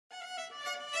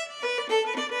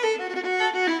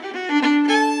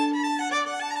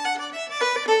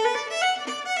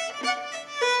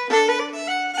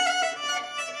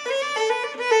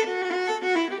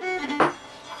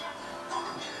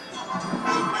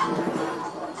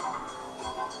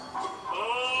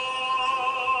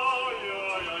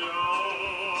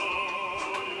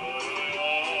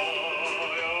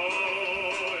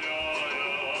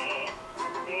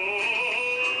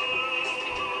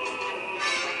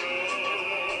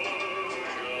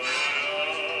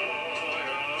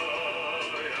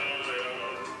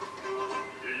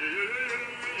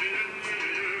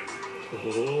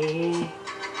Beer.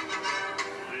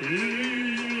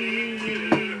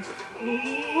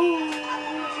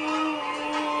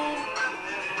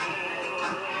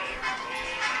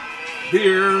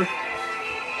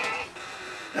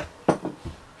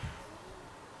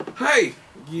 Hi,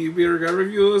 you beer got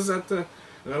reviews at the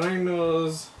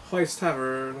Rhino's Hoist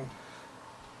Tavern.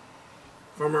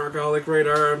 From our alcoholic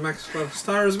radar, Max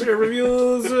Stars beer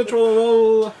reviews.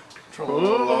 Trololo.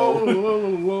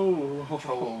 Trololo.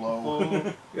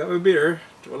 Trololo. You have a beer.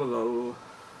 Trololo.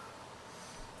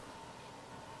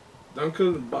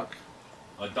 Dunkelbuck.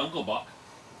 A Dunkelbuck.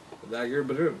 Dagger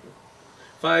Balloon.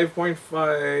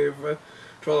 5.5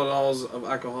 Trololols of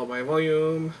alcohol by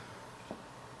volume.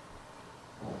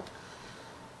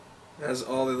 Has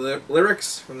all the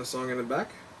lyrics from the song in the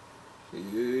back.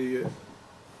 Yeah.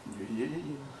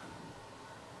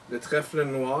 The Treffle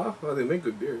Noire. Oh, they make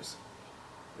good beers.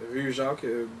 Vieux Jacques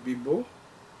Bibot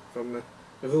from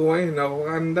Rouen,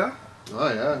 Noire.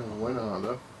 Oh yeah, why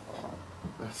not?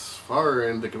 That's far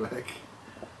into Quebec.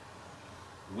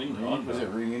 Was it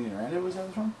Reunion Randa? Was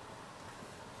that from?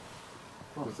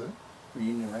 What's that?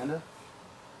 Reunion Randa?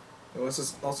 It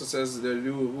also says the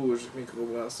Loup Rouge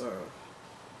Microbrasseur.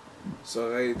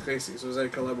 Soleil Tracy. So is that a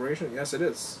collaboration? Yes, it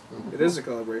is. It is a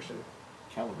collaboration.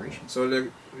 Calibration. So the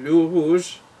Loup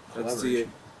Rouge, that's the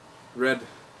red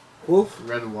wolf.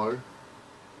 Red water.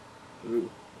 Loup.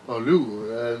 Oh,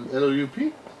 Lou.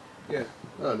 L-O-U-P? Yeah.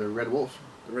 Oh, the red wolf.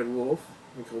 The red wolf,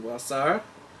 Microbrasseur,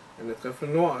 and the Treffle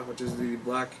Noire, which is the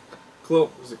black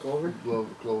clove. Is it clover?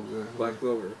 Cloves, yeah. Black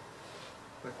clover.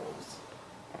 Black cloves.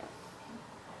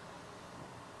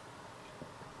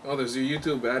 Oh, there's your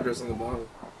YouTube address on the bottom.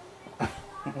 I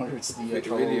wonder it's the Make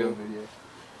a video.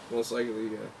 Most likely,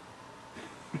 yeah.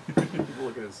 We'll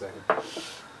look at it in a second.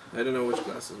 I don't know which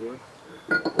glasses were.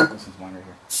 This is mine right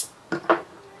here.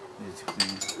 It's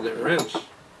clean. The wrench.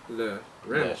 The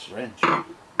wrench. The wrench.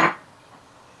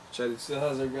 Chad still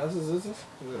has their glasses, is this?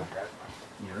 Yeah.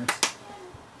 Your wrench.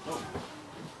 Oh.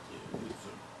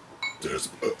 There's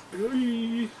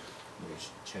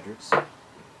Chedricks.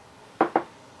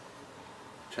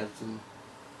 Chanson.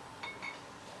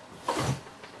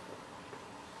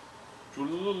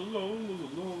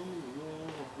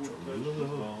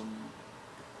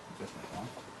 That's my phone.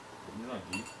 You're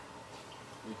not deep.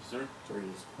 Thank you, sir. Sorry to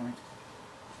disappoint.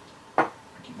 I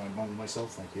keep my money to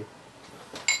myself, thank you.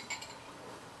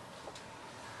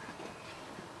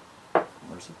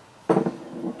 Mercy. I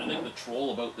think the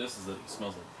troll about this is that it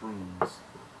smells like prunes.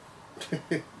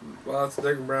 Well, it's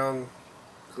dark brown,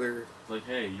 clear. It's like,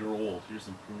 hey, you're old. Here's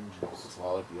some prune juice. It's a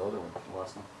lot like the other one, the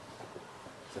last one.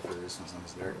 Except for this one's not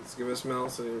as dark. Let's give it a smell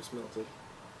so you smelt it.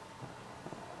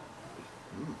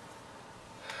 Mm.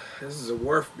 This is a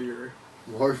wharf beer.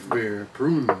 Wharf beer.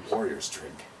 Prunes. Warrior's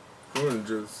drink. Prune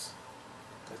juice.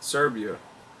 It's Serbia.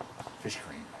 Fish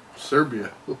cream.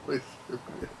 Serbia.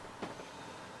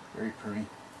 Very pruny.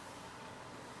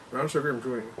 Brown sugar and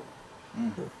pruning.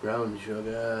 Mm. Brown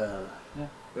sugar. Yeah.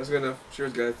 That's good enough.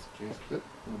 Cheers, guys. Cheers. A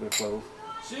little bit of clove.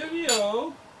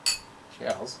 Cheerio!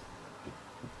 Shells.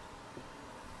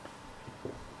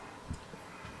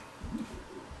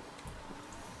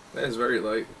 That is very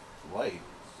light. Light.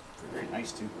 Very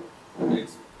nice too.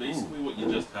 It's basically what you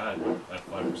just had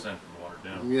at 5% and watered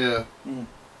down. Yeah. Mm.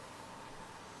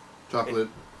 Chocolate.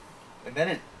 And then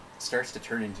it starts to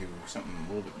turn into something a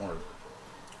little bit more.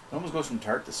 It almost goes from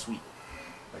tart to sweet,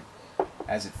 like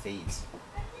as it fades.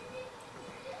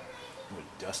 With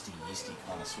dusty, yeasty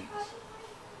kind of sweetness.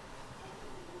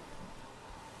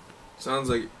 Sounds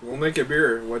like we'll make a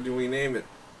beer. What do we name it?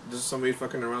 Just somebody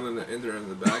fucking around in the in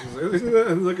the back. He's like,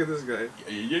 look at this guy.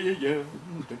 Yeah.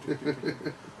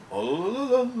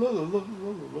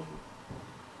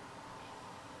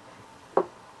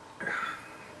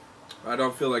 I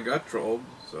don't feel I got trolled,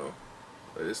 so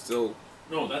but it's still.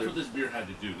 No, that's what this beer had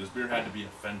to do. This beer had to be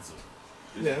offensive.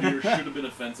 This Yeah. beer should have been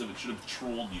offensive. It should have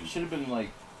trolled you. It should have been like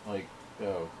Like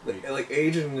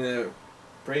Asian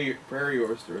prairie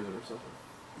oysters or something.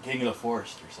 King of the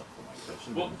Forest or something like that.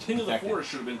 Should've Well, been King of the infected. Forest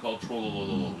should have been called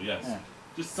Trololo, yes. Yeah.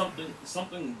 Just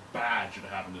something bad should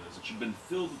have happened to this. It should have been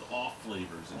filled with off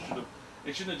flavors.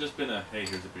 It shouldn't have just been a, hey,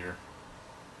 here's a beer.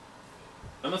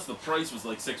 Unless the price was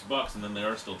like $6 and then they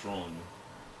are still trolling you.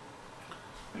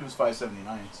 It was $5.79, so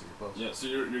you're close. Yeah, so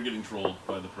you're getting trolled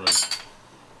by the price.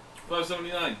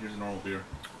 $5.79, here's a normal beer.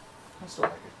 I still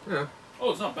like it. Yeah.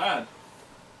 Oh, it's not bad.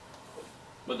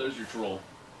 But there's your troll.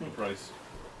 The price.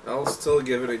 I'll still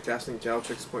give it a casting couch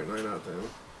 6.9 out of 10.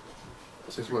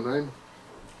 619.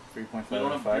 3.5 We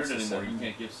don't have five, beard so anymore. 7. You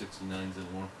can't give 69s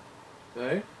anymore.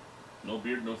 Hey? No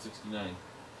beard, no 69.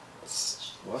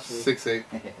 Watch me. 6'8".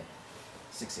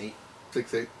 6.8.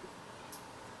 6'8".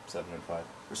 7 out of 5.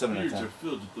 Or 7 out of Beards 10. are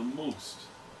filled with the most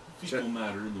fecal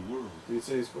matter in the world, Did you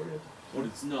say he scored it? but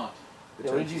it's not.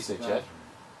 Yeah, what did you say, Chad?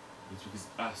 It's because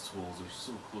assholes are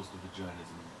so close to vaginas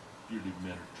and bearded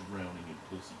men are drowning in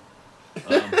pussy.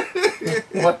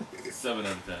 What? 7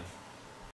 out of 10.